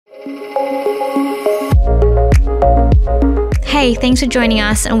Hey, thanks for joining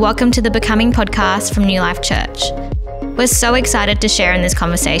us and welcome to the Becoming podcast from New Life Church. We're so excited to share in this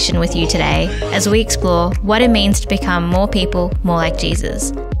conversation with you today as we explore what it means to become more people, more like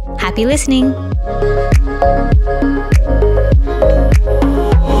Jesus. Happy listening.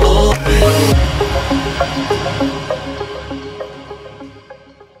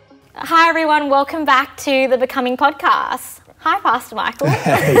 Hi everyone, welcome back to the Becoming podcast. Hi, Pastor Michael.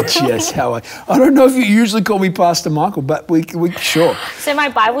 Hey, Jess, how are you? I don't know if you usually call me Pastor Michael, but we sure. So my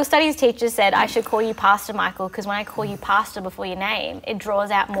Bible studies teacher said I should call you Pastor Michael because when I call you Pastor before your name, it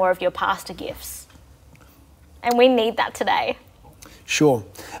draws out more of your pastor gifts. And we need that today. Sure.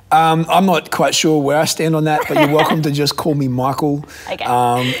 I'm not quite sure where I stand on that, but you're welcome to just call me Michael. Okay.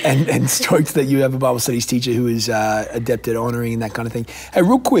 And stoked that you have a Bible studies teacher who is adept at honouring and that kind of thing. Hey,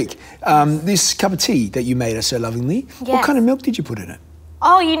 real quick, this cup of tea that you made us so lovingly, What kind of milk did you put in it?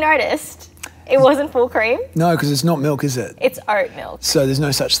 Oh, you noticed? It wasn't full cream? No, because it's not milk, is it? It's oat milk. So there's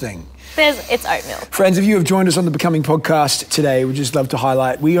no such thing. It's oat milk. Friends, if you have joined us on the Becoming podcast today, we'd just love to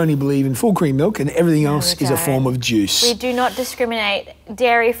highlight we only believe in full cream milk and everything else is a form of juice. We do not discriminate.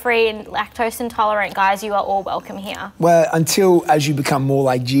 Dairy-free and lactose intolerant guys, you are all welcome here. Well, until as you become more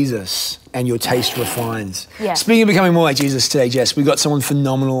like Jesus and your taste refines. Yeah. Speaking of becoming more like Jesus today, Jess, we've got someone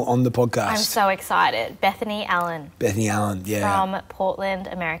phenomenal on the podcast. I'm so excited. Bethany Allen. Bethany Allen, yeah. From Portland,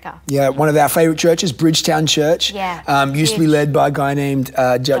 America. Yeah, one of our favourite churches, Bridgetown Church. Yeah. Used to be led by a guy named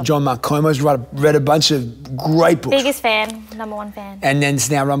John Mark Como's, read a bunch of great books. Biggest fan, number one fan. And then it's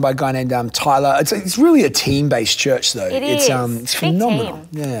now run by a guy named Tyler. It's really a team-based church, though. It's phenomenal. Team.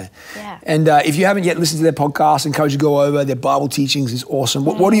 Yeah. Yeah. And if you haven't yet listened to their podcast, I encourage you to go over. Their Bible teachings is awesome.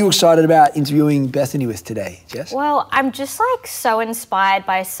 What are you excited about interviewing Bethany with today, Jess? Well, I'm just so inspired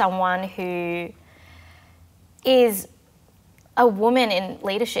by someone who is a woman in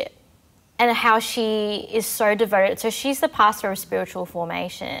leadership and how she is so devoted. So she's the pastor of spiritual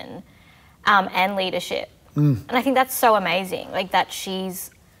formation and leadership. And I think that's so amazing, like that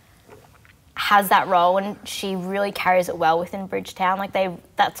has that role and she really carries it well within Bridgetown. Like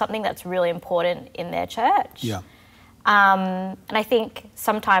that's something that's really important in their church. Yeah. And I think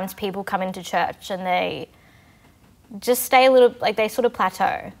sometimes people come into church and they just stay a little, like they sort of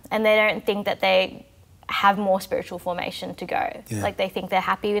plateau and they don't think that they have more spiritual formation to go. Yeah. Like they think they're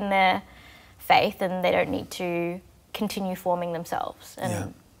happy in their faith and they don't need to continue forming themselves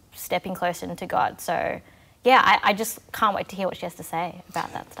and stepping closer into God. So yeah, I just can't wait to hear what she has to say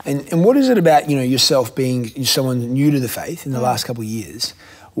about that stuff. And what is it about, yourself being someone new to the faith in the last couple of years?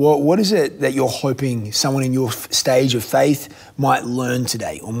 What is it that you're hoping someone in your stage of faith might learn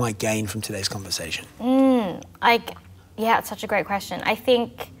today or might gain from today's conversation? It's such a great question. I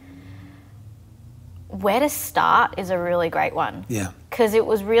think where to start is a really great one. Yeah. Because it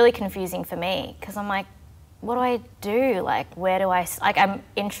was really confusing for me because I'm like, what do I do? Like, where do I'm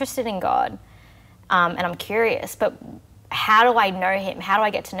interested in God. And I'm curious, but how do I know him? How do I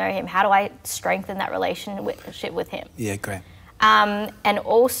get to know him? How do I strengthen that relationship with him? Yeah, great. And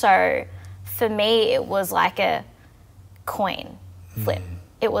also, for me, it was like a coin flip.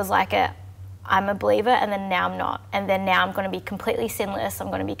 It was like I'm a believer and then now I'm not. And then now I'm going to be completely sinless. I'm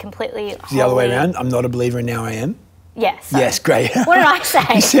going to be completely holy. The other way around, I'm not a believer and now I am? Yes. Yes, great. What did I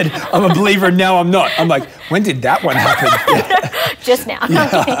say? You said, I'm a believer and now I'm not. I'm like, when did that one happen? Just now.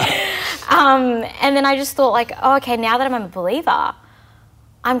 Yeah. And then I just thought okay, now that I'm a believer,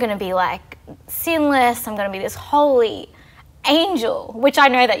 I'm going to be like sinless. I'm going to be this holy angel, which I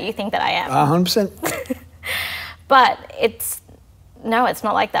know that you think that I am. 100%. But it's not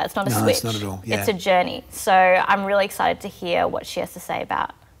like that. It's not a switch. It's not at all. Yeah. It's a journey. So I'm really excited to hear what she has to say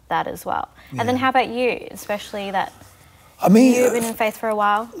about that as well. Yeah. And then how about you, especially that you've been in faith for a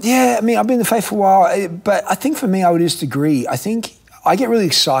while? Yeah, I've been in the faith for a while, but I think for me, I would just agree. I think I get really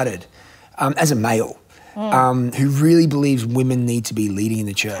excited as a male who really believes women need to be leading in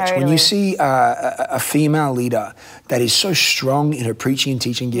the church. Totally. When you see a female leader that is so strong in her preaching and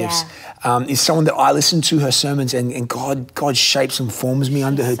teaching gifts, is someone that I listen to her sermons and God shapes and forms me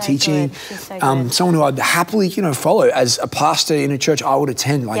under her teaching. Good. She's so good. Someone who I'd happily follow as a pastor in a church I would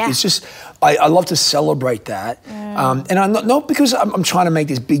attend. It's just, I love to celebrate that. And I'm not because I'm trying to make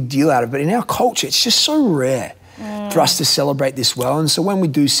this big deal out of it, but in our culture, it's just so rare for us to celebrate this well. And so when we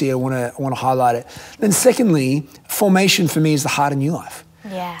do see it, I want to highlight it. Then secondly, formation for me is the heart of New Life.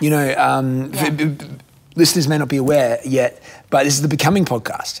 Yeah. listeners may not be aware yet, but this is the Becoming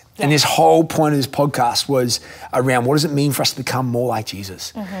podcast. Yeah. And this whole point of this podcast was around what does it mean for us to become more like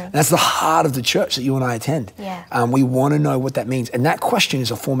Jesus? And that's the heart of the church that you and I attend. Yeah. We want to know what that means. And that question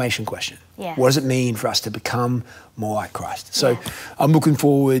is a formation question. Yeah. What does it mean for us to become more like Christ? So I'm looking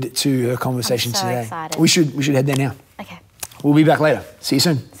forward to her conversation today. Excited. We should head there now. Okay. We'll be back later. See you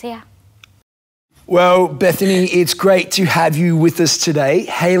soon. See ya. Well, Bethany, it's great to have you with us today,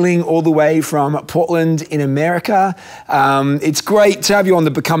 hailing all the way from Portland in America. It's great to have you on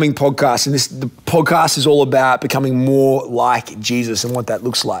the Becoming podcast, and the podcast is all about becoming more like Jesus and what that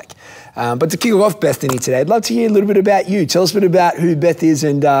looks like. But to kick off, Bethany, today, I'd love to hear a little bit about you. Tell us a bit about who Beth is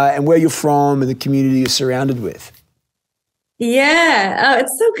and where you're from and the community you're surrounded with. Yeah,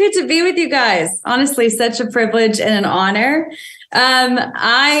 it's so good to be with you guys. Honestly, such a privilege and an honor.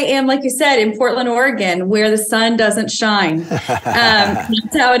 I am, like you said, in Portland, Oregon, where the sun doesn't shine.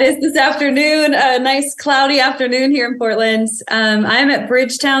 That's how it is this afternoon, a nice cloudy afternoon here in Portland. I'm at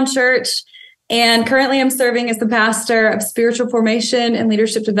Bridgetown Church, and currently I'm serving as the pastor of spiritual formation and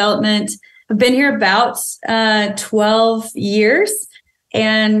leadership development. I've been here about 12 years,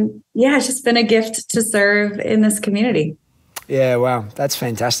 and yeah, it's just been a gift to serve in this community. Yeah, wow, that's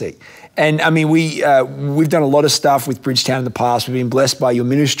fantastic. And I mean, we've done a lot of stuff with Bridgetown in the past. We've been blessed by your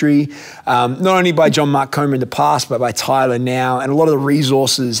ministry, not only by John Mark Comer in the past, but by Tyler now, and a lot of the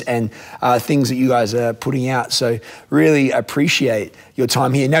resources and things that you guys are putting out. So really appreciate your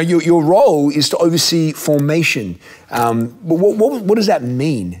time here. Now, your role is to oversee formation. What does that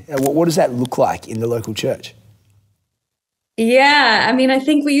mean? What does that look like in the local church? Yeah, I mean, I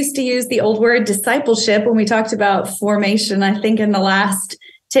think we used to use the old word discipleship when we talked about formation. I think in the last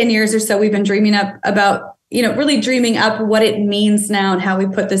 10 years or so, we've been dreaming up about, really dreaming up what it means now and how we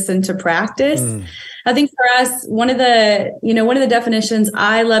put this into practice. I think for us, one of the definitions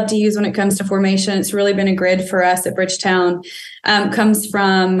I love to use when it comes to formation, it's really been a grid for us at Bridgetown, comes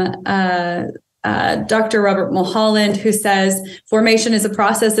from Dr. Robert Mulholland, who says formation is a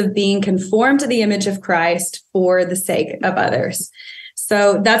process of being conformed to the image of Christ for the sake of others.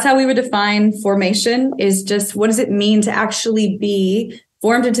 So that's how we would define formation, is just what does it mean to actually be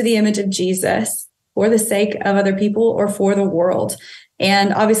formed into the image of Jesus for the sake of other people or for the world.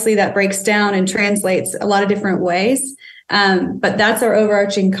 And obviously that breaks down and translates a lot of different ways. But that's our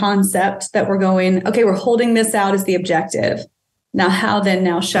overarching concept that we're holding this out as the objective. Now, how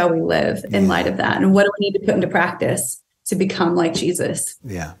shall we live in light of that? And what do we need to put into practice to become like Jesus?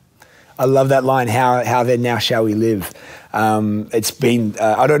 Yeah. I love that line, how then now shall we live? It's been,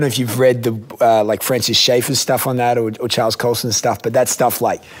 I don't know if you've read the like Francis Schaeffer's stuff on that or Charles Colson's stuff, but that stuff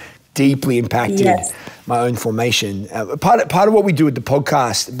like deeply impacted my own formation. Part of what we do with the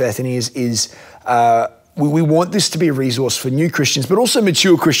podcast, Bethany, is we want this to be a resource for new Christians, but also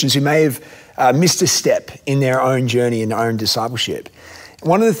mature Christians who may have missed a step in their own journey and their own discipleship.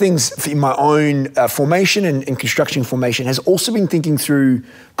 One of the things in my own formation and construction formation has also been thinking through,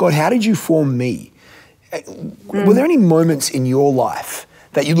 God, how did you form me? Were there any moments in your life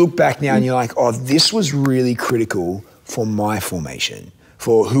that you look back now and you're like, oh, this was really critical for my formation,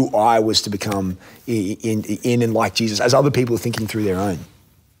 for who I was to become in and like Jesus, as other people are thinking through their own?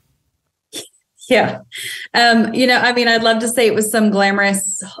 Yeah. I'd love to say it was some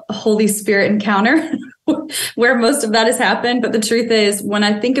glamorous Holy Spirit encounter where most of that has happened. But the truth is, when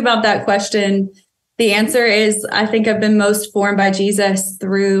I think about that question, the answer is, I think I've been most formed by Jesus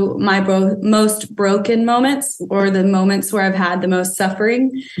through my most broken moments, or the moments where I've had the most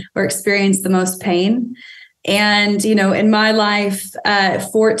suffering or experienced the most pain. And, in my life at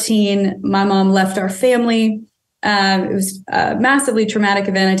 14, my mom left our family. It was a massively traumatic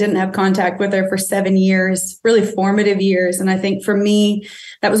event. I didn't have contact with her for 7 years, really formative years. And I think for me,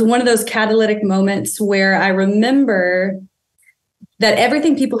 that was one of those catalytic moments where I remember that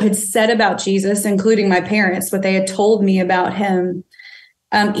everything people had said about Jesus, including my parents, what they had told me about him,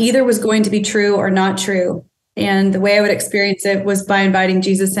 either was going to be true or not true. And the way I would experience it was by inviting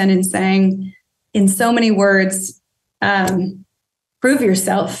Jesus in and saying, in so many words, prove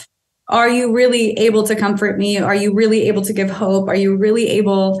yourself. Are you really able to comfort me? Are you really able to give hope? Are you really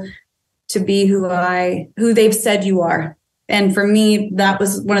able to be who they've said you are? And for me, that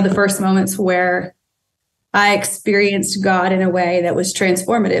was one of the first moments where I experienced God in a way that was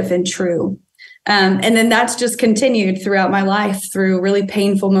transformative and true. And then that's just continued throughout my life, through really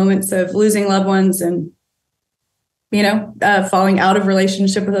painful moments of losing loved ones and, falling out of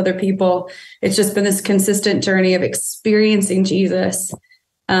relationship with other people. It's just been this consistent journey of experiencing Jesus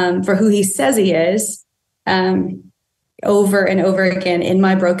for who he says he is, over and over again in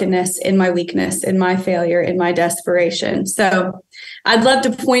my brokenness, in my weakness, in my failure, in my desperation. So I'd love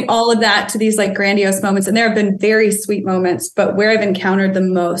to point all of that to these like grandiose moments. And there have been very sweet moments, but where I've encountered the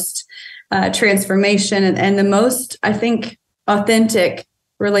most transformation and the most, I think, authentic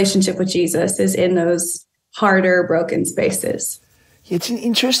relationship with Jesus is in those harder, broken spaces. It's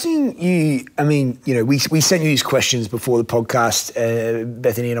interesting. We sent you these questions before the podcast,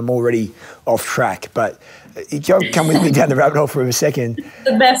 Bethany, and I'm already off track, but come with me down the rabbit hole for a second.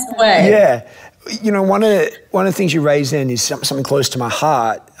 The best way. Yeah. One of the things you raised then is something close to my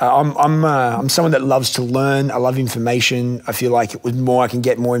heart. I'm someone that loves to learn. I love information. I feel like with more I can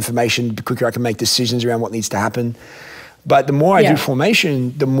get more information, the quicker I can make decisions around what needs to happen. But the more I do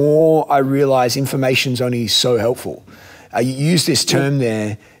formation, the more I realize information's only so helpful. You use this term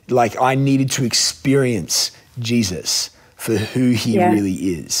there, like I needed to experience Jesus for who he really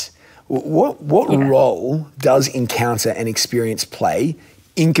is. What role does encounter and experience play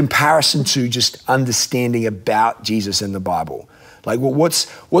in comparison to just understanding about Jesus and the Bible? Like,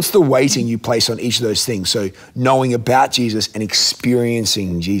 what's the weighting you place on each of those things? So knowing about Jesus and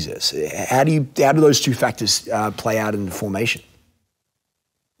experiencing Jesus. How do those two factors play out in the formation?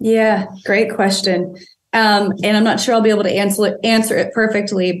 Yeah, great question. And I'm not sure I'll be able to answer it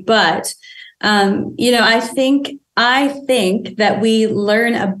perfectly, but I think that we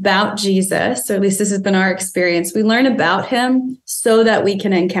learn about Jesus, or at least this has been our experience. We learn about him so that we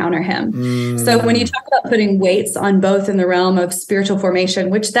can encounter him. So when you talk about putting weights on both in the realm of spiritual formation,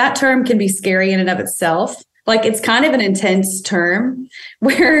 which that term can be scary in and of itself, like it's kind of an intense term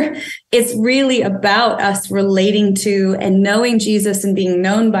where it's really about us relating to and knowing Jesus and being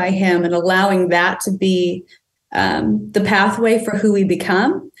known by him and allowing that to be the pathway for who we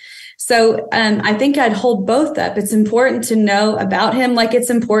become. So I think I'd hold both up. It's important to know about him, like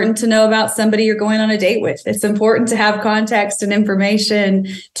it's important to know about somebody you're going on a date with. It's important to have context and information,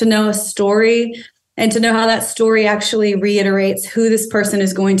 to know a story, and to know how that story actually reiterates who this person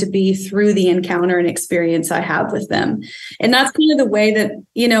is going to be through the encounter and experience I have with them. And that's kind of the way that,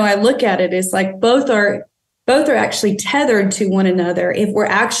 I look at it, is like both are actually tethered to one another if we're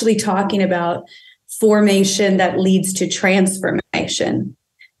actually talking about formation that leads to transformation.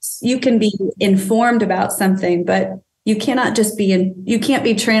 You can be informed about something, but you cannot just you can't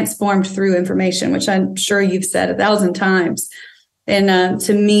be transformed through information, which I'm sure you've said 1,000 times. And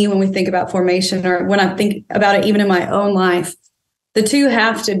to me, when we think about formation, or when I think about it, even in my own life, the two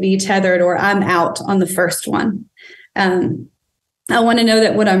have to be tethered, or I'm out on the first one. I want to know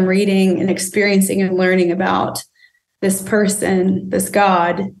that what I'm reading and experiencing and learning about this person, this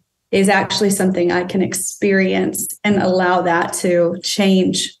God, is actually something I can experience and allow that to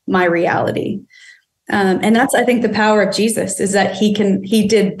change my reality. And that's, I think, the power of Jesus, is that he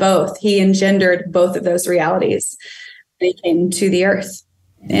did both. He engendered both of those realities. He came to the earth.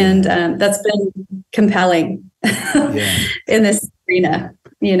 And that's been compelling in this arena,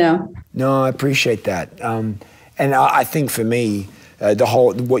 No, I appreciate that. And I think for me,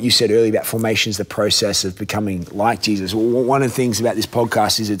 what you said earlier about formation is the process of becoming like Jesus. One of the things about this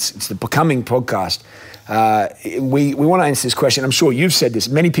podcast is it's the becoming podcast. We want to answer this question. I'm sure you've said this.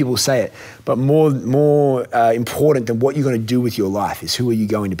 Many people say it, but more important than what you're going to do with your life is who are you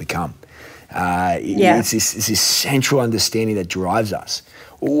going to become. It's this central understanding that drives us.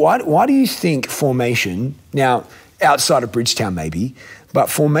 Why do you think formation, now outside of Bridgetown maybe, but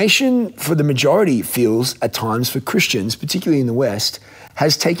formation for the majority feels at times for Christians, particularly in the West,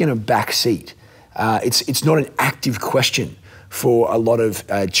 has taken a back seat. It's not an active question for a lot of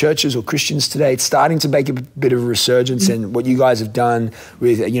churches or Christians today. It's starting to make a bit of a resurgence, and what you guys have done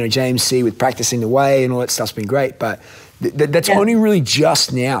with James C. with practicing the way and all that stuff's been great, but that's only really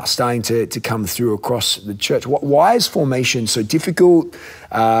just now starting to come through across the church. Why is formation so difficult,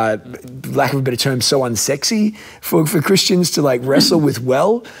 lack of a better term, so unsexy for Christians to wrestle with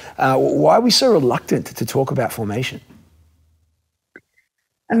well? Why are we so reluctant to talk about formation?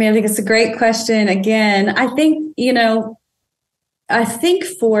 I think it's a great question. Again, I think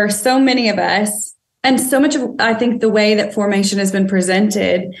for so many of us, and so much of, I think the way that formation has been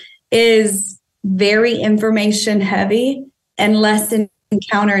presented is very information heavy and less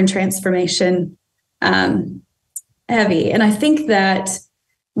encounter and transformation heavy. And I think that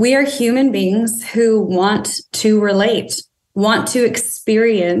we are human beings who want to relate, want to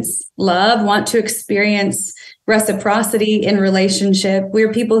experience love, want to experience reciprocity in relationship.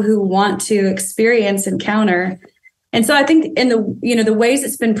 We're people who want to experience encounter. And so I think in the ways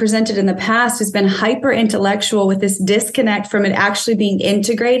it's been presented in the past has been hyper intellectual, with this disconnect from it actually being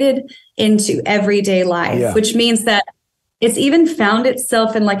integrated into everyday life, which means that it's even found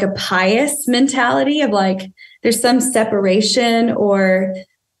itself in a pious mentality of there's some separation or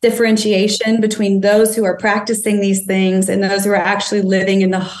differentiation between those who are practicing these things and those who are actually living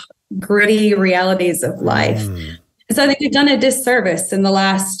in the gritty realities of life. So I think we've done a disservice in the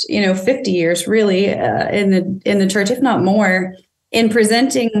last, 50 years, really, in the church, if not more, in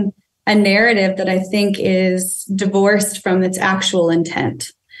presenting a narrative that I think is divorced from its actual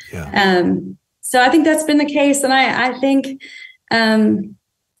intent. Yeah. So I think that's been the case, and I think,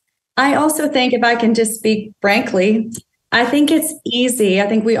 I also think, if I can just speak frankly, I think it's easy. I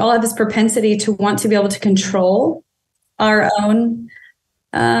think we all have this propensity to want to be able to control our own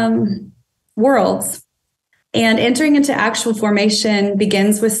worlds. And entering into actual formation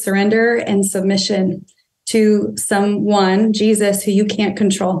begins with surrender and submission to someone, Jesus, who you can't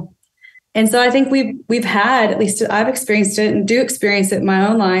control. And so I think we've had, at least I've experienced it and do experience it in my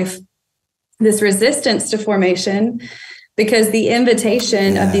own life, this resistance to formation, because the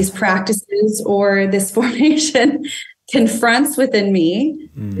invitation of these practices or this formation confronts within me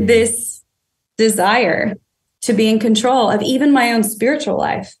this desire to be in control of even my own spiritual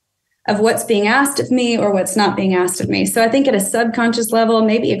life, of what's being asked of me or what's not being asked of me. So I think at a subconscious level,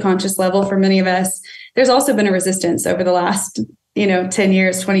 maybe a conscious level for many of us, there's also been a resistance over the last, 10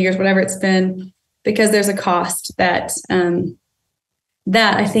 years, 20 years, whatever it's been, because there's a cost that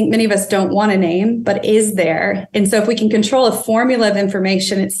I think many of us don't want to name, but is there. And so if we can control a formula of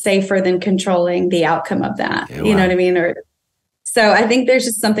information, it's safer than controlling the outcome of that. You know what I mean? So I think there's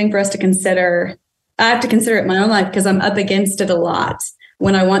just something for us to consider. I have to consider it in my own life because I'm up against it a lot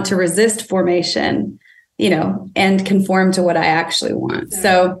when I want to resist formation, and conform to what I actually want.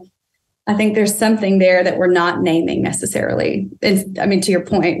 So I think there's something there that we're not naming necessarily. And I mean, to your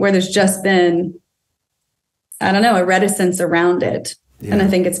point, where there's just been, I don't know, a reticence around it. Yeah. And I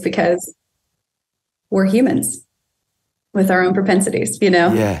think it's because we're humans with our own propensities,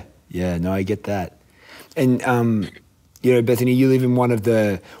 Yeah. No, I get that. And, Bethany, you live in one of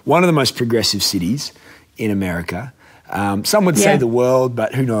the most progressive cities in America. Some would say the world,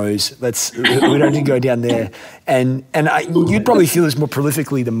 but who knows? We don't need to go down there. And you'd probably feel this more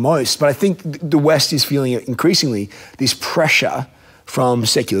prolifically than most, but I think the West is feeling increasingly this pressure from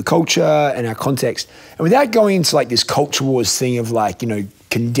secular culture and our context. And without going into like this culture wars thing of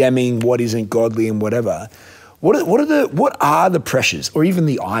condemning what isn't godly and whatever, what are the pressures or even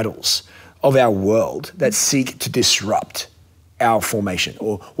the idols of our world that seek to disrupt our formation?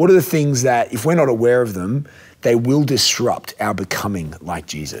 Or what are the things that, if we're not aware of them, they will disrupt our becoming like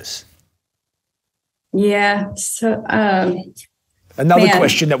Jesus? Yeah. So, another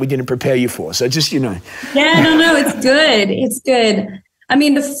question that we didn't prepare you for. So just, Yeah, no, it's good. It's good. I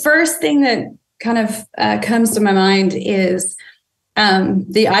mean, the first thing that kind of comes to my mind is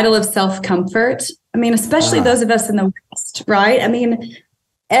the idol of self-comfort. I mean, especially those of us in the West, right? I mean,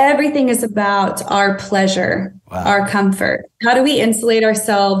 everything is about our pleasure, our comfort. How do we insulate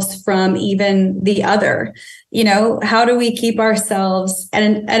ourselves from even the other? How do we keep ourselves at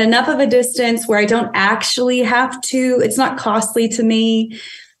enough of a distance where I don't actually have to, it's not costly to me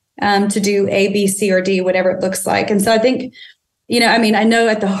to do A, B, C, or D, whatever it looks like. And so I think, I know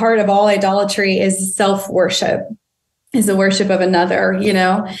at the heart of all idolatry is self-worship, is the worship of another,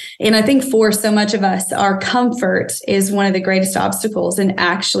 and I think for so much of us, our comfort is one of the greatest obstacles in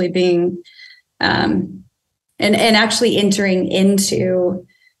actually being, and actually entering into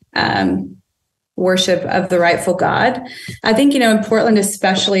worship of the rightful God. I think, in Portland,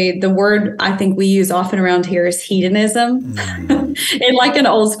 especially, the word I think we use often around here is hedonism in like an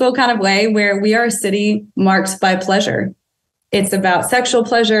old school kind of way, where we are a city marked by pleasure. It's about sexual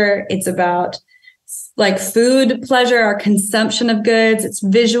pleasure. It's about like food pleasure, our consumption of goods. It's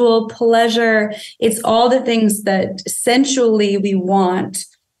visual pleasure. It's all the things that sensually we want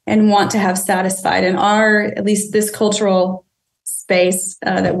and want to have satisfied. And at least this cultural space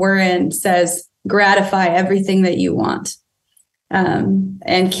that we're in says, gratify everything that you want,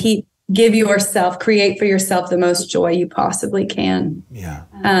 and create for yourself the most joy you possibly can. Yeah.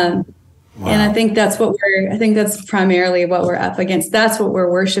 Wow. And I think that's primarily what we're up against. That's what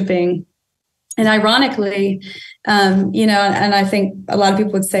we're worshiping. And ironically, and I think a lot of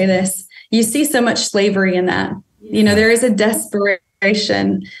people would say this, you see so much slavery in that. There is a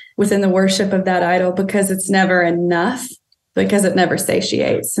desperation within the worship of that idol because it's never enough, because it never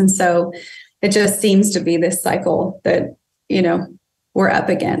satiates. And so it just seems to be this cycle that, we're up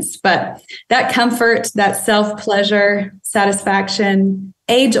against. But that comfort, that self-pleasure, satisfaction,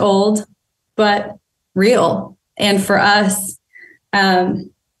 age-old, but real. And for us,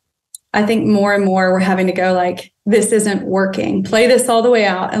 I think more and more we're having to go like, this isn't working. Play this all the way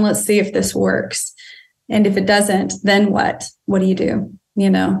out and let's see if this works. And if it doesn't, then what? What do you do?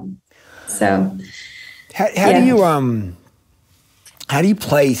 So How do you how do you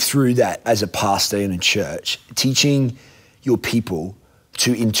play through that as a pastor in a church, teaching your people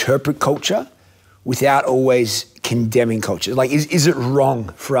to interpret culture without always condemning culture? Like, is it wrong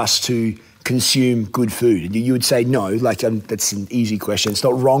for us to consume good food? And you would say no, like that's an easy question. It's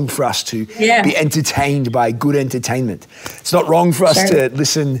not wrong for us to be entertained by good entertainment. It's not wrong for us to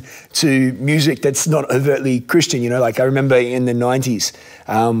listen to music that's not overtly Christian. Like I remember in the 90s,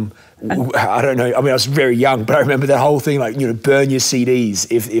 I don't know, I mean, I was very young, but I remember that whole thing, like, burn your CDs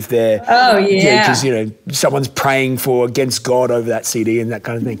if they're, because, someone's praying against God over that CD and that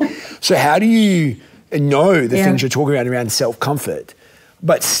kind of thing. So how do you know the things you're talking about around self-comfort,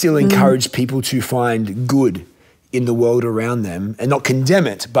 but still encourage people to find good in the world around them and not condemn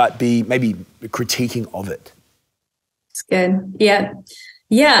it, but be maybe critiquing of it? It's good. Yeah.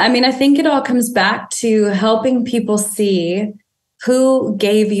 Yeah. I mean, I think it all comes back to helping people see who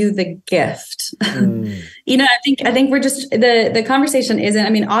gave you the gift. I think we're just, the conversation isn't, I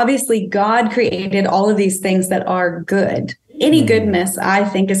mean, obviously God created all of these things that are good. Any goodness, I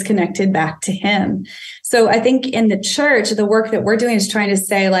think, is connected back to him. So I think in the church, the work that we're doing is trying to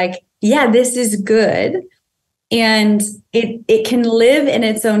say, like, yeah, this is good. And it can live in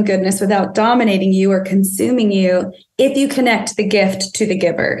its own goodness without dominating you or consuming you if you connect the gift to the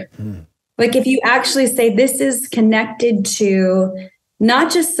giver. Like if you actually say, this is connected to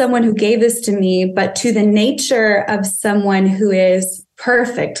not just someone who gave this to me, but to the nature of someone who is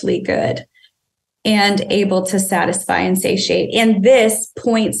perfectly good and able to satisfy and satiate. And this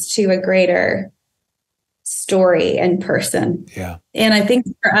points to a greater story and person. Yeah. And I think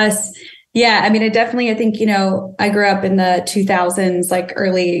for us, I mean, I think, I grew up in the 2000s, like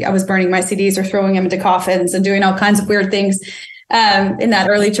I was burning my CDs or throwing them into coffins and doing all kinds of weird things in that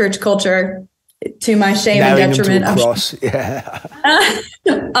early church culture, to my shame and detriment. Them to a cross. Yeah.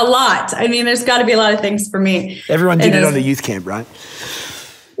 A lot. I mean, there's got to be a lot of things for me. Everyone did it on the youth camp, right?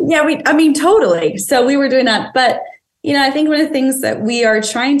 Yeah, totally. So we were doing that. But, I think one of the things that we are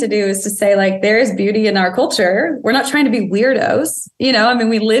trying to do is to say, like, there is beauty in our culture. We're not trying to be weirdos. I mean,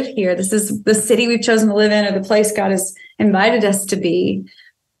 we live here. This is the city we've chosen to live in, or the place God has invited us to be.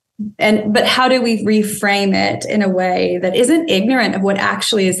 But how do we reframe it in a way that isn't ignorant of what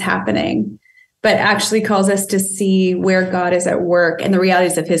actually is happening, but actually calls us to see where God is at work and the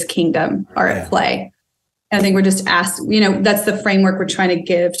realities of his kingdom are at play? And I think we're just asked, that's the framework we're trying to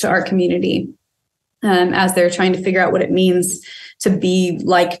give to our community as they're trying to figure out what it means to be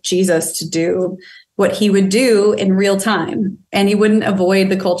like Jesus, to do what he would do in real time. And he wouldn't avoid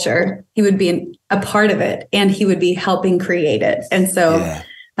the culture. He would be a part of it, and he would be helping create it. And so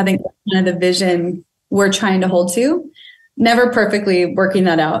I think that's kind of the vision we're trying to hold to, never perfectly working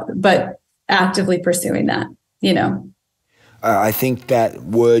that out, but actively pursuing that, I think that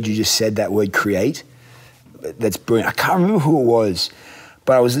word you just said, that word create, that's brilliant. I can't remember who it was,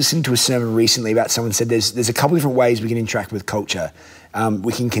 but I was listening to a sermon recently about someone said there's a couple different ways we can interact with culture.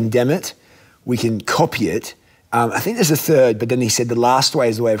 We can condemn it, we can copy it. I think there's a third, but then he said the last way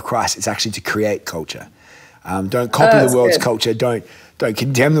is the way of Christ. It's actually to create culture. Don't copy the world's culture. Don't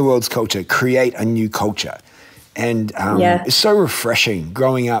condemn the world's culture. Create a new culture. And it's so refreshing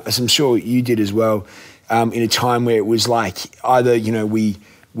growing up, as I'm sure you did as well, in a time where it was like either,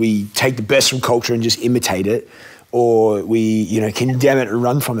 we take the best from culture and just imitate it, or we, condemn it and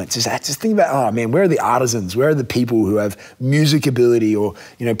run from it. Just think about, oh man, where are the artisans? Where are the people who have music ability or,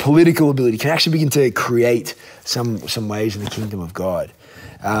 political ability, can actually begin to create some ways in the kingdom of God?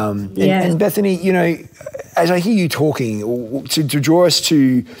 And Bethany, as I hear you talking, to draw us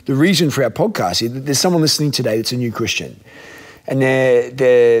to the reason for our podcast, there's someone listening today that's a new Christian, and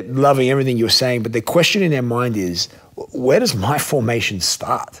they're loving everything you're saying, but the question in their mind is, where does my formation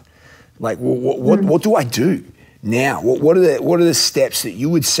start? Like, what do I do now? What are the steps that you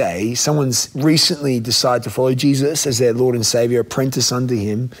would say someone's recently decided to follow Jesus as their Lord and Savior, apprentice under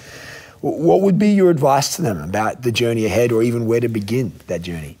him? What would be your advice to them about the journey ahead, or even where to begin that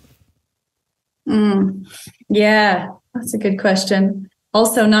journey? Yeah, that's a good question.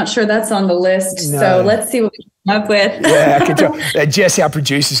 Also, not sure that's on the list. No. So let's see what we come up with. Yeah, I can tell. Jess, our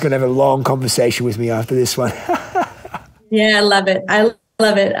producer, is going to have a long conversation with me after this one. Yeah, I love it. I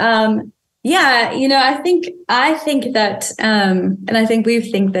think that, and I think we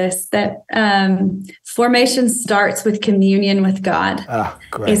think this, that formation starts with communion with God. Oh,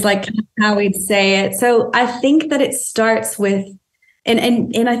 great. Is like how we'd say it. So I think that it starts with,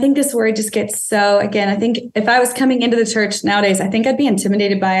 and I think this word just gets so, again, I think if I was coming into the church nowadays, I think I'd be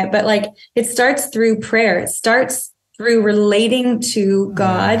intimidated by it, but like it starts through prayer. It starts through relating to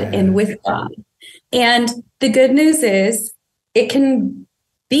God and with God. And the good news is it can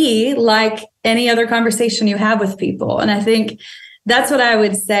be like any other conversation you have with people. And I think that's what I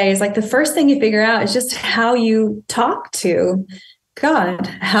would say is like the first thing you figure out is just how you talk to God,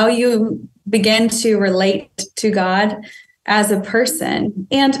 how you begin to relate to God as a person.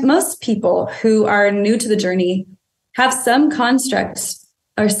 And most people who are new to the journey have some construct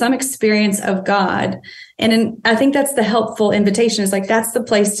or some experience of God. And I think that's the helpful invitation is like, that's the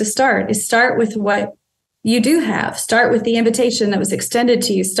place to start, is start with what you do have. Start with the invitation that was extended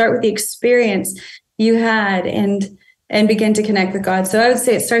to you. Start with the experience you had and begin to connect with God. So I would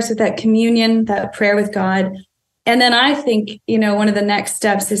say it starts with that communion, that prayer with God. And then I think, one of the next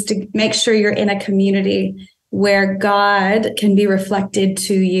steps is to make sure you're in a community where God can be reflected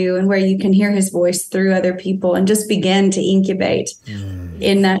to you and where you can hear his voice through other people and just begin to incubate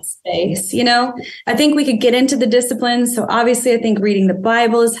in that space. I think we could get into the disciplines. So obviously I think reading the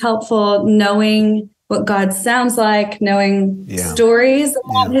Bible is helpful, knowing what God sounds like, knowing stories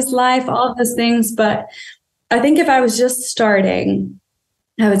about his life, all of those things. But I think if I was just starting,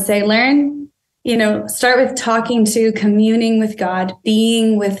 I would say start with talking to, communing with God,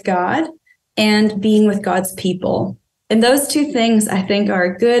 being with God, and being with God's people. And those two things, I think, are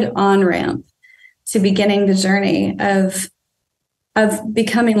a good on-ramp to beginning the journey of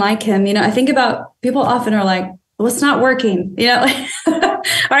becoming like him. I think about people often are like, well, it's not working, or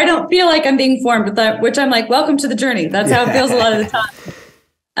I don't feel like I'm being formed with that, which I'm like, welcome to the journey. That's how it feels a lot of the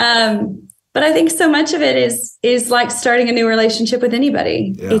time. But I think so much of it is like starting a new relationship with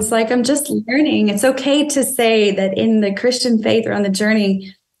anybody. Yeah. It's like, I'm just learning. It's okay to say that in the Christian faith or on the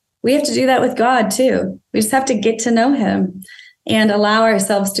journey, we have to do that with God too. We just have to get to know him and allow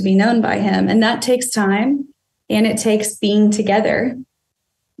ourselves to be known by him. And that takes time, and it takes being together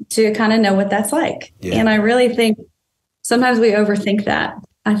to kind of know what that's like. Yeah. And I really think sometimes we overthink that,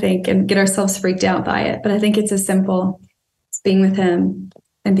 I think, and get ourselves freaked out by it. But I think it's as simple as being with him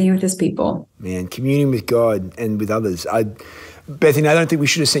and being with his people. Man, communing with God and with others. Bethany, I don't think we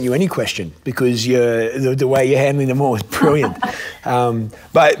should have sent you any question because the way you're handling them all is brilliant.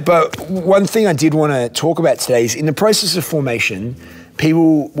 But one thing I did want to talk about today is in the process of formation,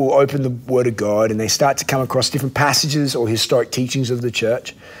 people will open the Word of God and they start to come across different passages or historic teachings of the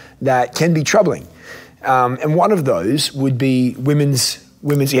church that can be troubling. And one of those would be women's.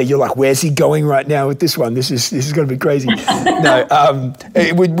 Yeah, you're like, where's he going right now with this one? This is going to be crazy. No,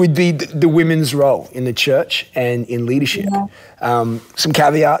 it would be the women's role in the church and in leadership. Yeah. Some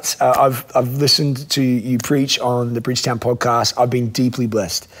caveats. I've listened to you preach on the Bridgetown podcast. I've been deeply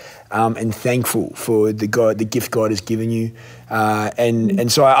blessed and thankful for the gift God has given you.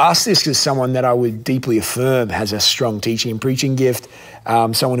 And so I asked this as someone that I would deeply affirm has a strong teaching and preaching gift.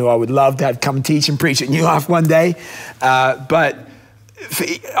 Someone who I would love to have come teach and preach at New Life one day, but.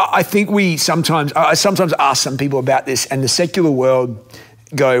 I think I sometimes ask some people about this, and the secular world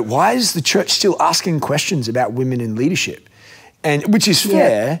go, why is the church still asking questions about women in leadership? And which is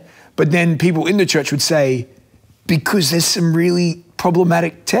fair, but then people in the church would say, because there's some really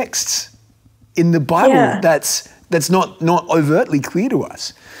problematic texts in the Bible that's not overtly clear to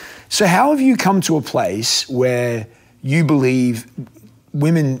us. So how have you come to a place where you believe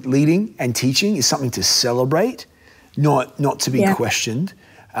women leading and teaching is something to celebrate, not to be questioned?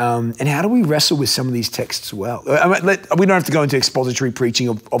 And how do we wrestle with some of these texts well? We don't have to go into expository preaching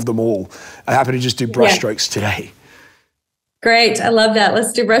of them all. I'm happy to just do brushstrokes today. Great. I love that.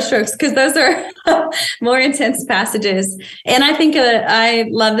 Let's do brushstrokes because those are more intense passages. And I think I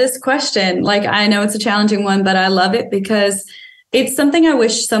love this question. Like, I know it's a challenging one, but I love it because it's something I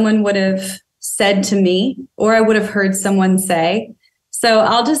wish someone would have said to me or I would have heard someone say. So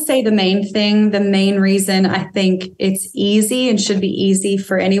I'll just say the main reason I think it's easy and should be easy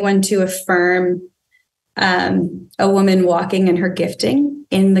for anyone to affirm a woman walking in her gifting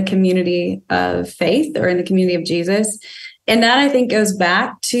in the community of faith or in the community of Jesus. And that I think goes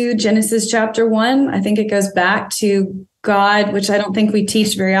back to Genesis chapter 1. I think it goes back to God, which I don't think we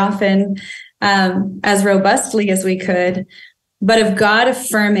teach very often as robustly as we could, but of God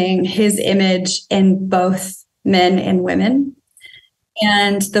affirming his image in both men and women.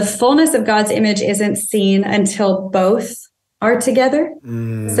 And the fullness of God's image isn't seen until both are together.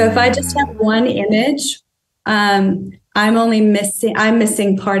 So if I just have one image, I'm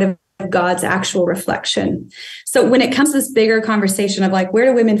missing part of God's actual reflection. So when it comes to this bigger conversation of like, where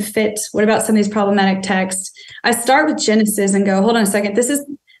do women fit? What about some of these problematic texts? I start with Genesis and go, hold on a second. This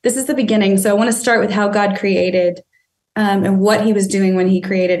is the beginning. So I want to start with how God created and what he was doing when he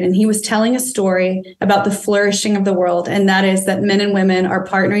created. And he was telling a story about the flourishing of the world. And that is that men and women are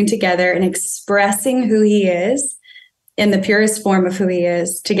partnering together and expressing who he is in the purest form of who he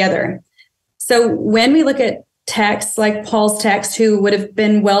is together. So when we look at texts like Paul's text, who would have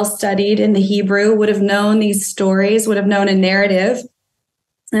been well studied in the Hebrew, would have known these stories, would have known a narrative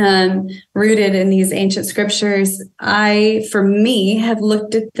rooted in these ancient scriptures. For me, have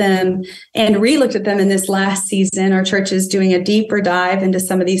looked at them and re-looked at them in this last season. Our church is doing a deeper dive into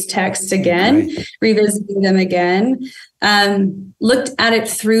some of these texts again, revisiting them again. Looked at it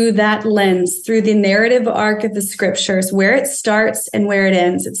through that lens, through the narrative arc of the scriptures, where it starts and where it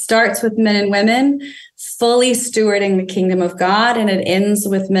ends. It starts with men and women fully stewarding the kingdom of God, and it ends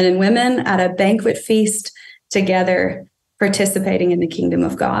with men and women at a banquet feast together, participating in the kingdom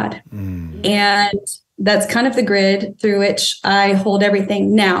of God. And that's kind of the grid through which I hold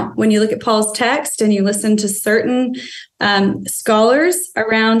everything. Now, when you look at Paul's text and you listen to certain scholars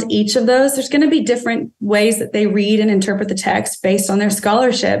around each of those, there's going to be different ways that they read and interpret the text based on their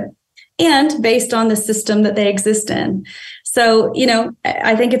scholarship and based on the system that they exist in. So,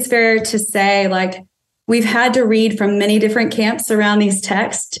 I think it's fair to say, like, we've had to read from many different camps around these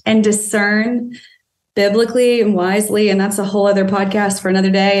texts and discern biblically and wisely. And that's a whole other podcast for another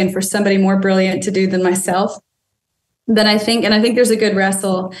day and for somebody more brilliant to do than myself. But I think there's a good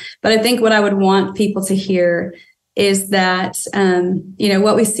wrestle. But I think what I would want people to hear is that,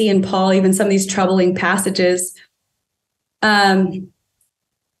 what we see in Paul, even some of these troubling passages, are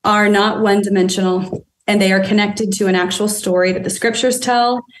not one-dimensional, and they are connected to an actual story that the scriptures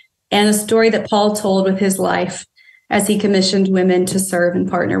tell and a story that Paul told with his life as he commissioned women to serve and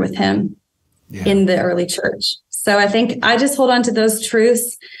partner with him in the early church. So I think I just hold on to those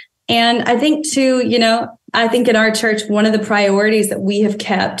truths. And I think too, I think in our church, one of the priorities that we have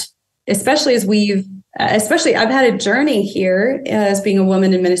kept, especially I've had a journey here as being a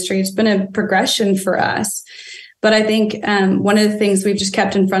woman in ministry. It's been a progression for us. But I think one of the things we've just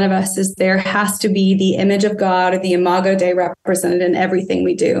kept in front of us is there has to be the image of God, or the imago Dei, represented in everything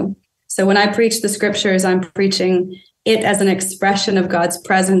we do. So when I preach the scriptures, I'm preaching it as an expression of God's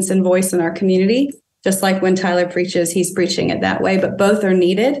presence and voice in our community. Just like when Tyler preaches, he's preaching it that way, but both are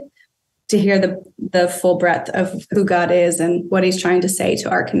needed to hear the full breadth of who God is and what he's trying to say to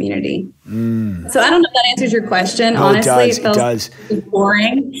our community. So I don't know if that answers your question. No, honestly, it does.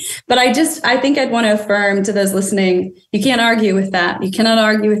 Boring, but I think I'd want to affirm to those listening, you can't argue with that. You cannot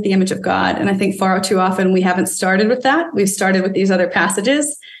argue with the image of God. And I think far too often we haven't started with that. We've started with these other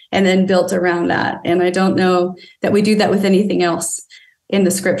passages and then built around that. And I don't know that we do that with anything else in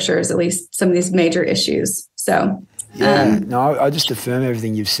the scriptures, at least some of these major issues. So, I just affirm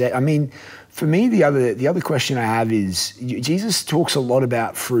everything you've said. I mean, for me, the other question I have is, Jesus talks a lot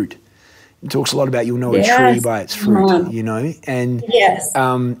about fruit. He talks a lot about, you'll know a tree by its fruit, and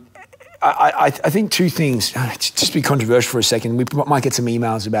I think two things, just be controversial for a second. We might get some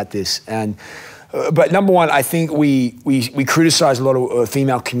emails about this, but number one, I think we criticize a lot of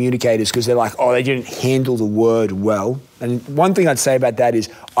female communicators because they're like, they didn't handle the word well. And one thing I'd say about that is,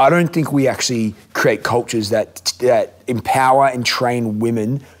 I don't think we actually create cultures that empower and train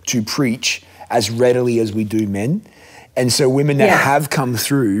women to preach as readily as we do men. And so women that have come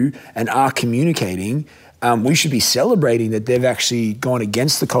through and are communicating, we should be celebrating that they've actually gone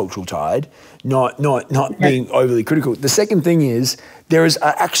against the cultural tide, not being overly critical. The second thing is, there is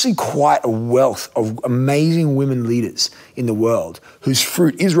actually quite a wealth of amazing women leaders in the world whose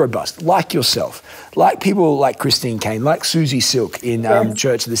fruit is robust, like yourself, like people like Christine Kane, like Susie Silk in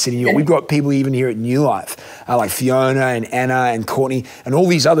Church of the City, New York. We've got people even here at New Life, like Fiona and Anna and Courtney and all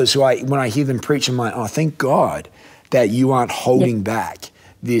these others who when I hear them preach, I'm like, thank God that you aren't holding back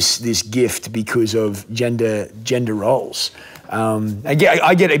this gift because of gender roles. I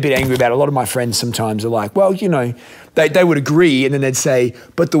get a bit angry about it. A lot of my friends sometimes are like, well, they would agree, and then they'd say,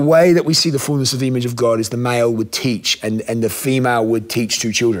 but the way that we see the fullness of the image of God is the male would teach and the female would teach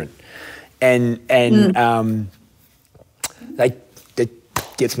two children. That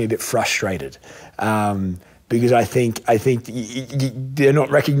gets me a bit frustrated because I think they're not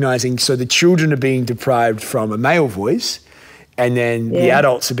recognizing, so the children are being deprived from a male voice, and then the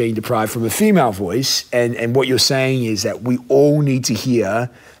adults are being deprived from a female voice. And what you're saying is that we all need to hear,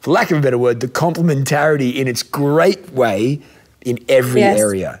 for lack of a better word, the complementarity in its great way in every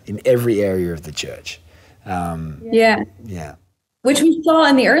area of the church. Which we saw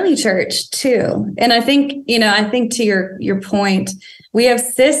in the early church too. And I think to your point, we have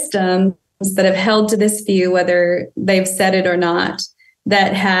systems that have held to this view, whether they've said it or not,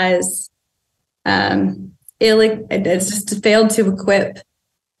 that has it's just failed to equip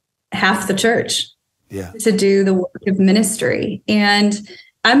half the church to do the work of ministry. And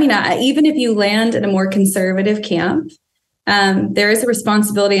I mean, even if you land in a more conservative camp, there is a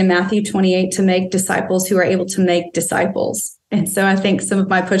responsibility in Matthew 28 to make disciples who are able to make disciples. And so I think some of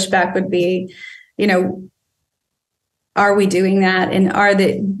my pushback would be, are we doing that? And are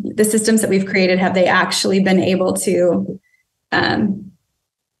the systems that we've created, have they actually been able to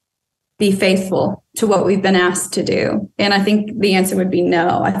be faithful to what we've been asked to do? And I think the answer would be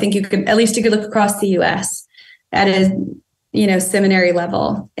no. I think you could look across the US at a, seminary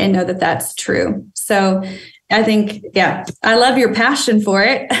level and know that that's true. So I think, I love your passion for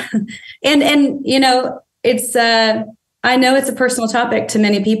it. and it's, I know it's a personal topic to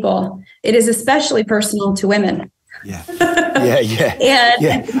many people. It is especially personal to women. Yeah. I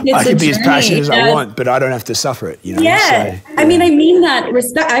can be as passionate as I want, but I don't have to suffer it. Yeah. So, I mean that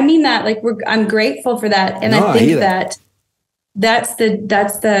respect. I mean that I'm grateful for that. And I think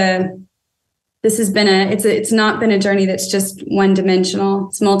this has been it's not been a journey that's just one dimensional.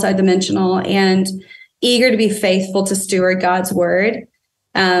 It's multidimensional, and eager to be faithful to steward God's word.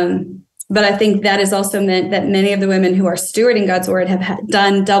 But I think that has also meant that many of the women who are stewarding God's word have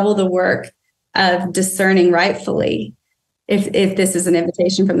done double the work of discerning rightfully if this is an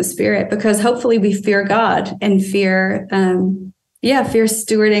invitation from the Spirit, because hopefully we fear God and fear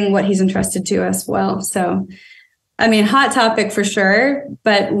stewarding what he's entrusted to us well. So, hot topic for sure,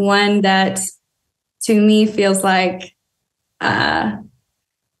 but one that to me feels like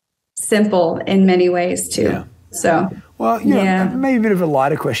simple in many ways too. Yeah. So, maybe a bit of a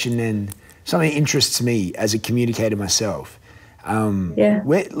lighter question then. Something that interests me as a communicator myself.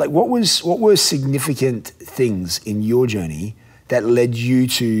 What were significant things in your journey that led you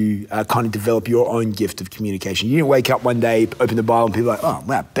to kind of develop your own gift of communication? You didn't wake up one day, open the Bible, and people are like, oh,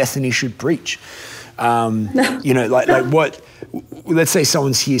 wow, Bethany should preach. What? Let's say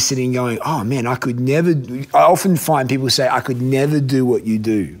someone's here sitting going, oh man, I often find people say, I could never do what you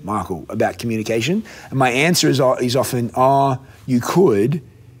do, Michael, about communication. And my answer is often, you could.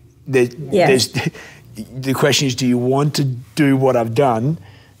 The question is, do you want to do what I've done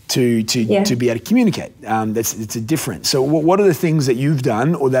to be able to communicate? It's a difference. So what are the things that you've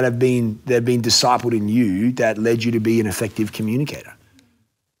done or that have been discipled in you that led you to be an effective communicator?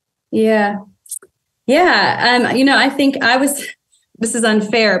 I think this is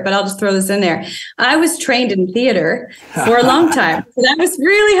unfair, but I'll just throw this in there. I was trained in theater for a long time. So that was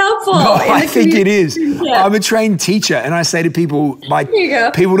really helpful. No, I think it is. Yeah. I'm a trained teacher, and I say to people,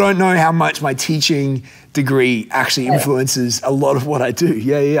 people don't know how much my teaching degree actually influences a lot of what I do.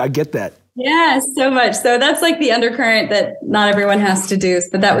 Yeah, I get that. Yeah, so much. So that's like the undercurrent that not everyone has to do,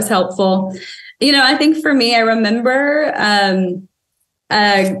 but that was helpful. I think for me, I remember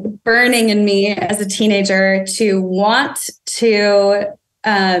burning in me as a teenager to want to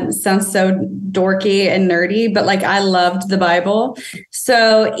sound so dorky and nerdy, but I loved the Bible.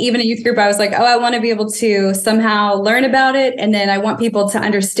 So even at youth group, I was like, I want to be able to somehow learn about it. And then I want people to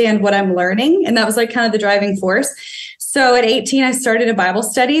understand what I'm learning. And that was kind of the driving force. So at 18, I started a Bible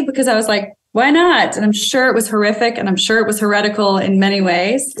study because I was like, why not? And I'm sure it was horrific and I'm sure it was heretical in many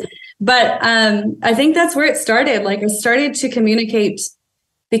ways. But I think that's where it started. I started to communicate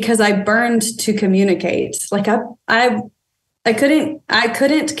because I burned to communicate. I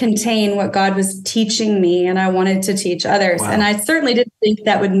couldn't contain what God was teaching me, and I wanted to teach others. Wow. And I certainly didn't think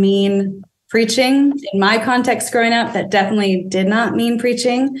that would mean preaching. In my context growing up, that definitely did not mean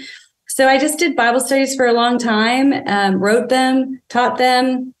preaching. So I just did Bible studies for a long time, wrote them, taught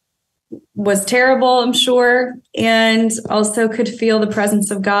them, was terrible, I'm sure, and also could feel the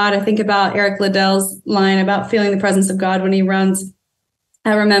presence of God. I think about Eric Liddell's line about feeling the presence of God when he runs.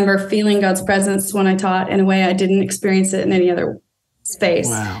 I remember feeling God's presence when I taught in a way I didn't experience it in any other space.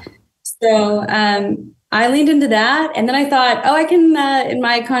 Wow. So I leaned into that. And then I thought, I can, in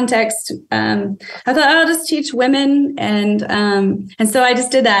my context, I thought I'll just teach women. And so I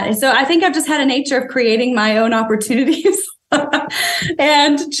just did that. And so I think I've just had a nature of creating my own opportunities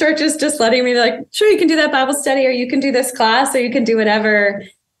and churches just letting me sure, you can do that Bible study, or you can do this class, or you can do whatever.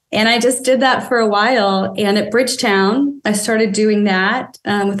 And I just did that for a while. And at Bridgetown, I started doing that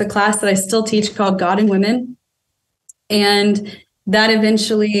with a class that I still teach called God and Women. And that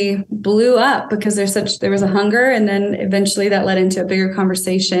eventually blew up because there was a hunger. And then eventually that led into a bigger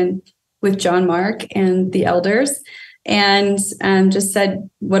conversation with John Mark and the elders, and just said,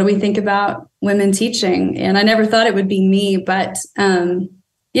 what do we think about women teaching? And I never thought it would be me, but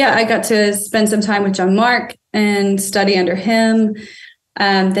I got to spend some time with John Mark and study under him.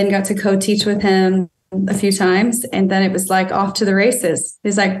 Then got to co-teach with him a few times. And then it was off to the races.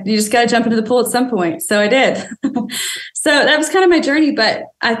 He's like, you just got to jump into the pool at some point. So I did. So that was kind of my journey. But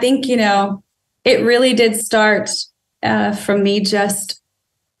I think, it really did start from me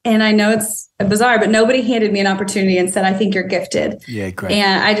and I know it's bizarre, but nobody handed me an opportunity and said, I think you're gifted. Yeah, great.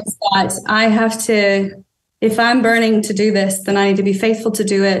 And I just thought I have to, if I'm burning to do this, then I need to be faithful to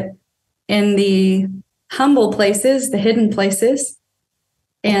do it in the humble places, the hidden places.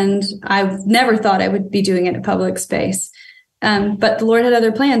 And I never thought I would be doing it in a public space. But the Lord had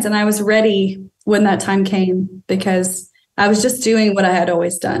other plans, and I was ready when that time came because I was just doing what I had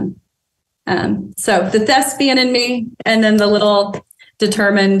always done. So the thespian in me and then the little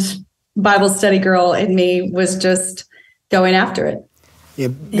determined Bible study girl in me was just going after it. Yeah,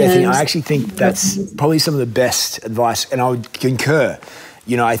 Bethany, I actually think that's probably some of the best advice, and I would concur.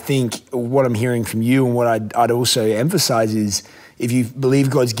 You know, I think what I'm hearing from you and what I'd also emphasize is if you believe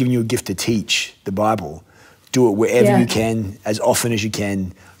God's given you a gift to teach the Bible, do it wherever you can, as often as you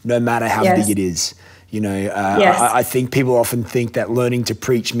can, no matter how big it is. You know, I think people often think that learning to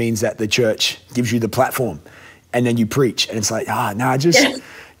preach means that the church gives you the platform and then you preach. And it's like,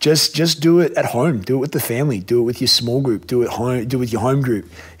 just do it at home. Do it with the family. Do it with your small group. Do it with your home group.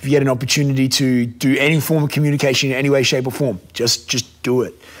 If you get an opportunity to do any form of communication in any way, shape or form, just do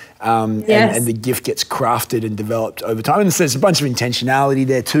it. And the gift gets crafted and developed over time. And there's a bunch of intentionality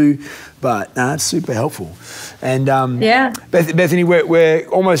there too, but it's super helpful. And Bethany, we're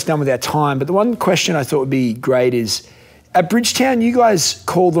almost done with our time, but the one question I thought would be great is, at Bridgetown, you guys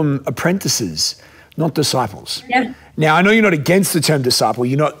call them apprentices, not disciples. Yeah. Now, I know you're not against the term disciple.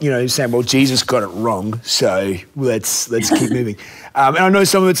 You're not, saying, well, Jesus got it wrong, so let's keep moving. And I know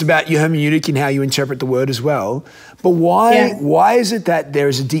some of it's about your hermeneutic and how you interpret the word as well. But why is it that there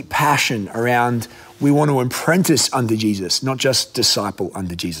is a deep passion around we want to apprentice under Jesus, not just disciple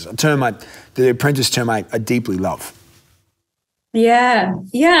under Jesus? The apprentice term I deeply love. Yeah.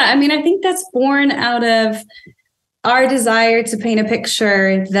 I mean, I think that's born out of our desire to paint a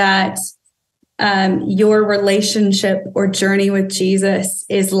picture that your relationship or journey with Jesus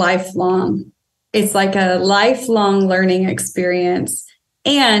is lifelong. It's like a lifelong learning experience,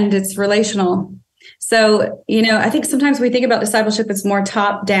 and it's relational. So, I think sometimes we think about discipleship as more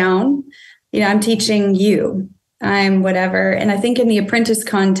top down. I'm teaching you, I'm whatever. And I think in the apprentice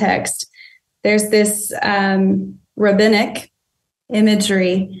context, there's this rabbinic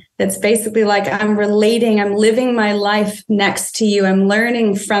imagery that's basically like, I'm living my life next to you. I'm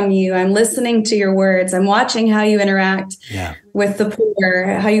learning from you. I'm listening to your words. I'm watching how you interact with the poor,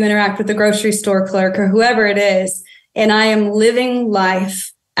 how you interact with the grocery store clerk or whoever it is. And I am living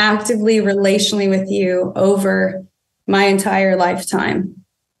life actively, relationally with you over my entire lifetime.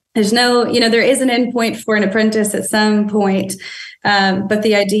 There's there is an endpoint for an apprentice at some point. But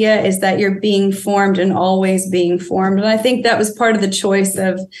the idea is that you're being formed and always being formed. And I think that was part of the choice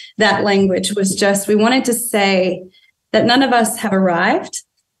of that language, was just, we wanted to say that none of us have arrived,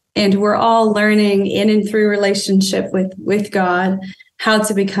 and we're all learning in and through relationship with God how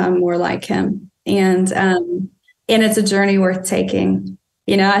to become more like him. And it's a journey worth taking.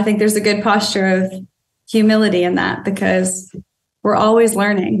 I think there's a good posture of humility in that, because we're always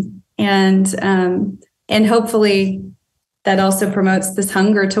learning. And hopefully that also promotes this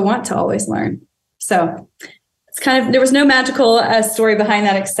hunger to want to always learn. So it's there was no magical story behind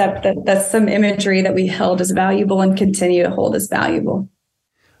that, except that that's some imagery that we held as valuable and continue to hold as valuable.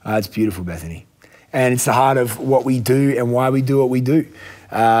 It's beautiful, Bethany. And it's the heart of what we do and why we do what we do.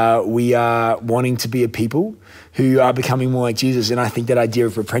 We are wanting to be a people who are becoming more like Jesus. And I think that idea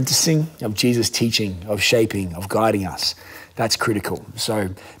of apprenticing, of Jesus teaching, of shaping, of guiding us, that's critical. So,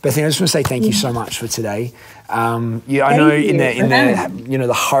 Bethany, I just want to say thank you so much for today. I know in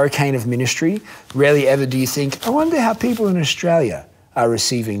the hurricane of ministry, rarely ever do you think, I wonder how people in Australia are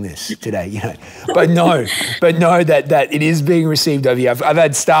receiving this today, But know that it is being received over here. I've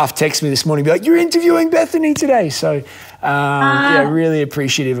had staff text me this morning, be like, "You're interviewing Bethany today." So, really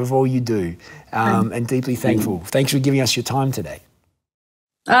appreciative of all you do, and deeply thankful. Thanks for giving us your time today.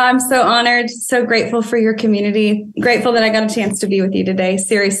 I'm so honored, so grateful for your community. Grateful that I got a chance to be with you today.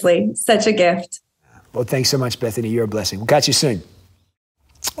 Seriously, such a gift. Well, thanks so much, Bethany. You're a blessing. We'll catch you soon.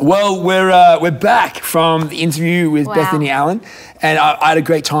 Well, we're back from the interview with Bethany Allen, and I had a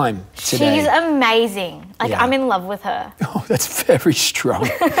great time today. She's amazing. I'm in love with her. Oh, that's very strong.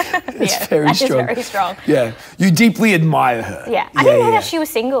 That's very strong. Yeah, you deeply admire her. Yeah, I didn't know that she was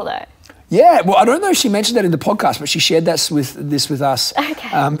single though. Yeah, well, I don't know if she mentioned that in the podcast, but she shared that with us.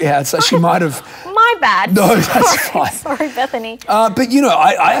 Okay. So she might have. My bad. No, that's fine. Sorry, Bethany. But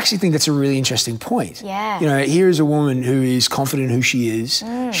I actually think that's a really interesting point. Yeah. Here is a woman who is confident in who she is.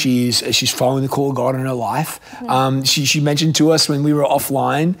 She's following the call of God in her life. She mentioned to us when we were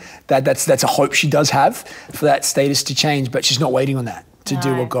offline that that's a hope she does have for that status to change, but she's not waiting on that to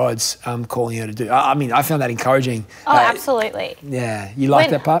do what God's calling her to do. I found that encouraging. Oh, absolutely. Yeah, you like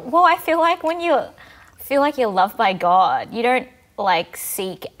that part? Well, I feel like when you feel like you're loved by God, you don't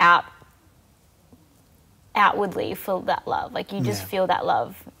seek out outwardly feel that love. Like, you just feel that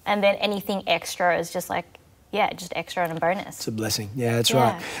love. And then anything extra is just like, just extra and a bonus. It's a blessing. Yeah, that's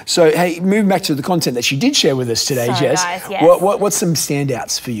right. So, hey, moving back to the content that she did share with us today, Jess. Guys, yes. What's some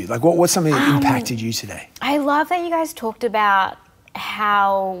standouts for you? Like, what's something that impacted you today? I love that you guys talked about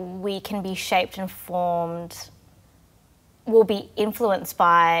how we can be shaped and formed, will be influenced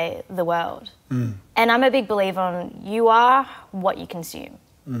by the world. And I'm a big believer on you are what you consume.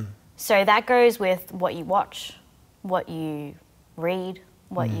 So that goes with what you watch, what you read,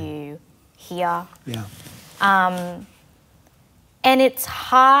 what you hear. Yeah. And it's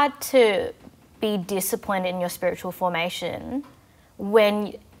hard to be disciplined in your spiritual formation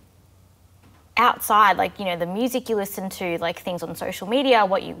when outside, like, you know, the music you listen to, like things on social media,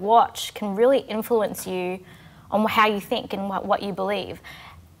 what you watch can really influence you on how you think and what you believe,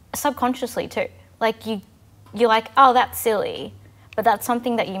 subconsciously too. Like, you're like, oh, that's silly, but that's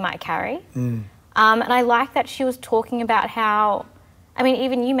something that you might carry. And I like that she was talking about how, I mean,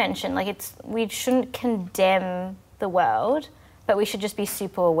 even you mentioned, like, we shouldn't condemn the world, but we should just be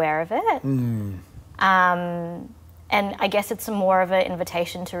super aware of it. And I guess it's more of an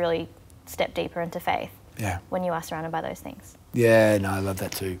invitation to really step deeper into faith when you are surrounded by those things. Yeah, no, I love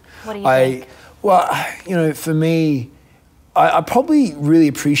that too. What do you think? Well, you know, for me, I probably really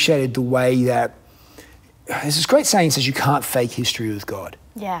appreciated the way that there's this great saying that says you can't fake history with God.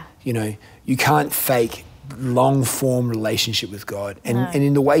 Yeah. You know, you can't fake long-form relationship with God. And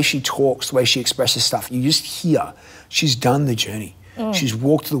in the way she talks, the way she expresses stuff, you just hear she's done the journey. She's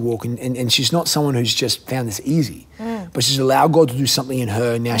walked the walk, and she's not someone who's just found this easy, but she's allowed God to do something in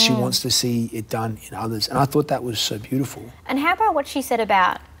her, and now she wants to see it done in others. And I thought that was so beautiful. And how about what she said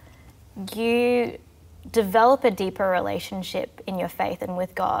about you develop a deeper relationship in your faith and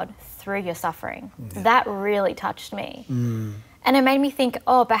with God through your suffering? That really touched me. And it made me think,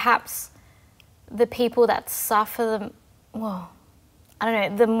 oh, perhaps the people that suffer, I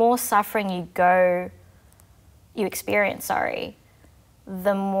don't know, the more suffering you experience,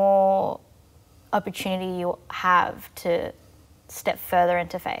 the more opportunity you have to step further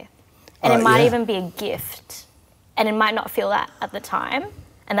into faith. And it might even be a gift, and it might not feel that at the time,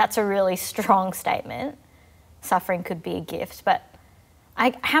 and that's a really strong statement. Suffering could be a gift, but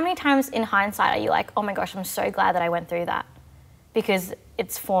how many times in hindsight are you like, oh my gosh, I'm so glad that I went through that, because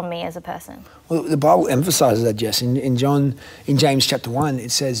it's formed me as a person? Well, the Bible emphasizes that, Jess. In James chapter 1,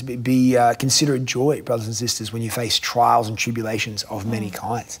 it says, consider it joy, brothers and sisters, when you face trials and tribulations of many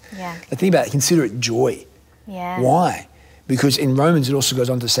kinds. Yeah. The thing about it, consider it joy. Yeah. Why? Because in Romans, it also goes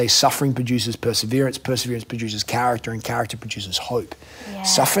on to say suffering produces perseverance, perseverance produces character, and character produces hope. Yeah.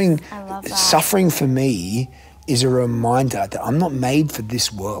 I love that. Suffering for me is a reminder that I'm not made for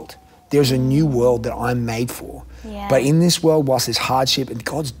this world. There's a new world that I'm made for. Yeah. But in this world, whilst there's hardship, and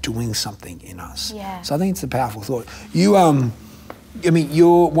God's doing something in us. Yeah. So I think it's a powerful thought. You're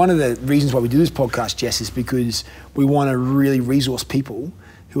one of the reasons why we do this podcast, Jess, is because we want to really resource people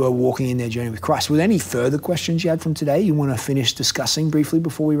who are walking in their journey with Christ. Were there any further questions you had from today you want to finish discussing briefly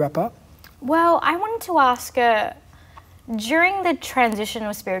before we wrap up? Well, I wanted to ask her, during the transition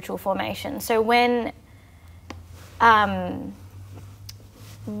of spiritual formation, so when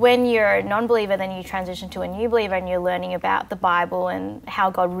you're a non-believer, then you transition to a new believer and you're learning about the Bible and how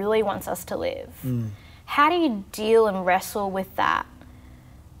God really wants us to live. How do you deal and wrestle with that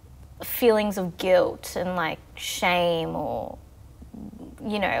feelings of guilt and like shame, or,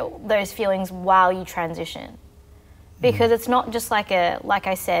 you know, those feelings while you transition? Because it's not just like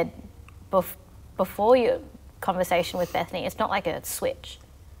I said before your conversation with Bethany, it's not like a switch.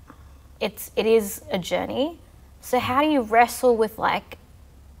 It is a journey. So how do you wrestle with like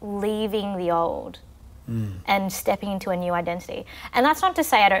leaving the old and stepping into a new identity? And that's not to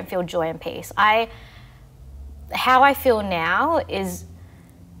say I don't feel joy and peace. How I feel now is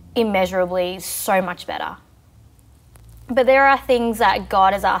immeasurably so much better. But there are things that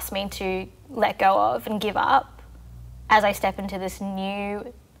God has asked me to let go of and give up as I step into this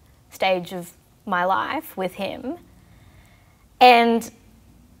new stage of my life with Him. And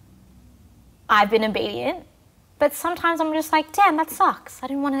I've been obedient. But sometimes I'm just like, damn, that sucks. I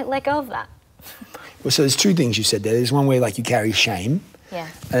didn't want to let go of that. Well, so there's two things you said there. There's one where like you carry shame, and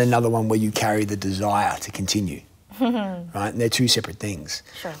another one where you carry the desire to continue, right? And they're two separate things.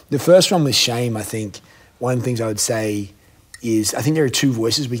 Sure. The first one with shame, I think, one of the things I would say is, I think there are two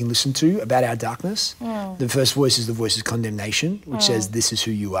voices we can listen to about our darkness. The first voice is the voice of condemnation, which says, this is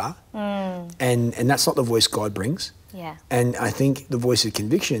who you are. And that's not the voice God brings. Yeah. And I think the voice of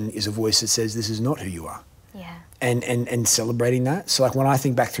conviction is a voice that says, this is not who you are. Yeah. And celebrating that. So like when I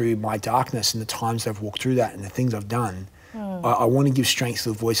think back through my darkness and the times I've walked through that and the things I've done, I want to give strength to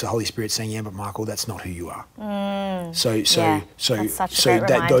the voice of the Holy Spirit saying, yeah, but Michael, that's not who you are. So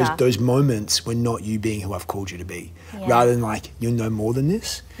that those moments were not you being who I've called you to be. Rather than like, you're no more than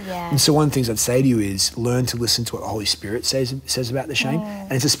this. And so one of the things I'd say to you is learn to listen to what the Holy Spirit says about the shame.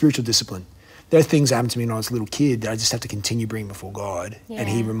 And it's a spiritual discipline. There are things that happened to me when I was a little kid that I just have to continue bringing before God. And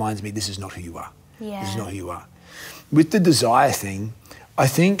he reminds me, this is not who you are. This is not who you are. With the desire thing, I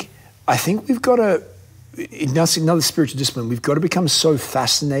think we've got to, another spiritual discipline, we've got to become so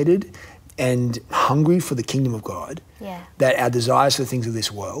fascinated and hungry for the kingdom of God that our desires for the things of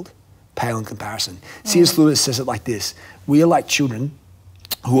this world pale in comparison. C.S. Lewis says it like this: we are like children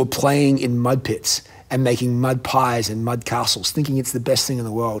who are playing in mud pits and making mud pies and mud castles, thinking it's the best thing in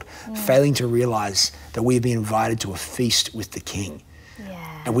the world, failing to realize that we have been invited to a feast with the King.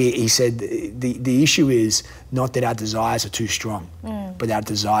 And he said the issue is not that our desires are too strong, but our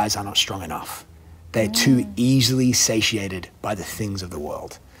desires are not strong enough. They're too easily satiated by the things of the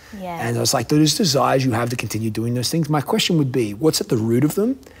world. And I was like, those desires you have to continue doing those things, my question would be, what's at the root of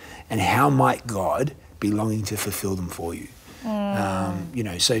them? And how might God be longing to fulfill them for you? You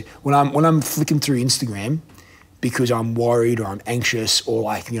know, so when I'm flicking through Instagram because I'm worried or I'm anxious or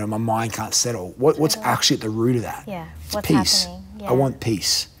like, you know, my mind can't settle, what's actually at the root of that? It's what's peace. happening? I want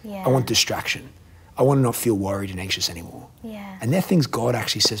peace. I want distraction. I want to not feel worried and anxious anymore. And they're things God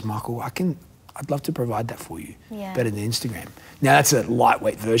actually says, Michael, I'd love to provide that for you better than Instagram. Now that's a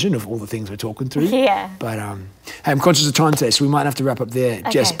lightweight version of all the things we're talking through. But hey, I'm conscious of time today, so we might have to wrap up there, okay,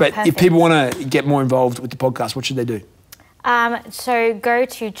 Jess. But if people want to get more involved with the podcast, what should they do? So go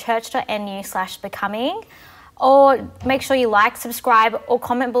to church.nu/becoming, or make sure you like, subscribe, or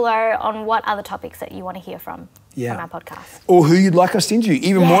comment below on what other topics that you want to hear from our podcast. Or who you'd like us to interview.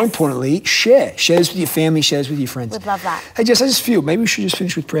 Even more importantly, share. Share this with your family, share this with your friends. We'd love that. Hey, Jess, I just feel maybe we should just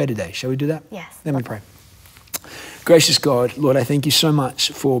finish with prayer today. Shall we do that? Yes. Let me pray. Gracious God, Lord, I thank you so much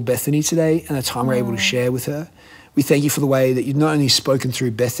for Bethany today and the time we're able to share with her. We thank you for the way that you've not only spoken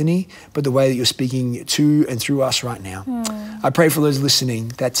through Bethany, but the way that you're speaking to and through us right now. I pray for those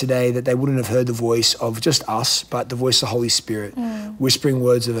listening that today that they wouldn't have heard the voice of just us, but the voice of the Holy Spirit, whispering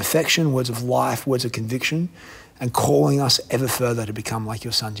words of affection, words of life, words of conviction, and calling us ever further to become like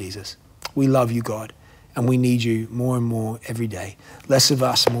your Son, Jesus. We love you, God, and we need you more and more every day. Less of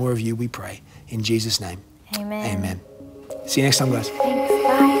us, more of you, we pray. In Jesus' name, amen. See you next time, guys. Thanks,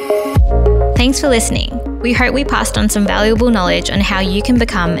 bye. Thanks for listening. We hope we passed on some valuable knowledge on how you can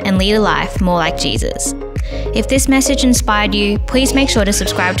become and lead a life more like Jesus. If this message inspired you, please make sure to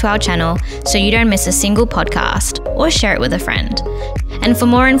subscribe to our channel so you don't miss a single podcast, or share it with a friend. And for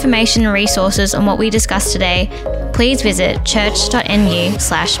more information and resources on what we discussed today, please visit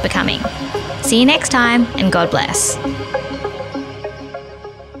church.nu/becoming. See you next time, and God bless.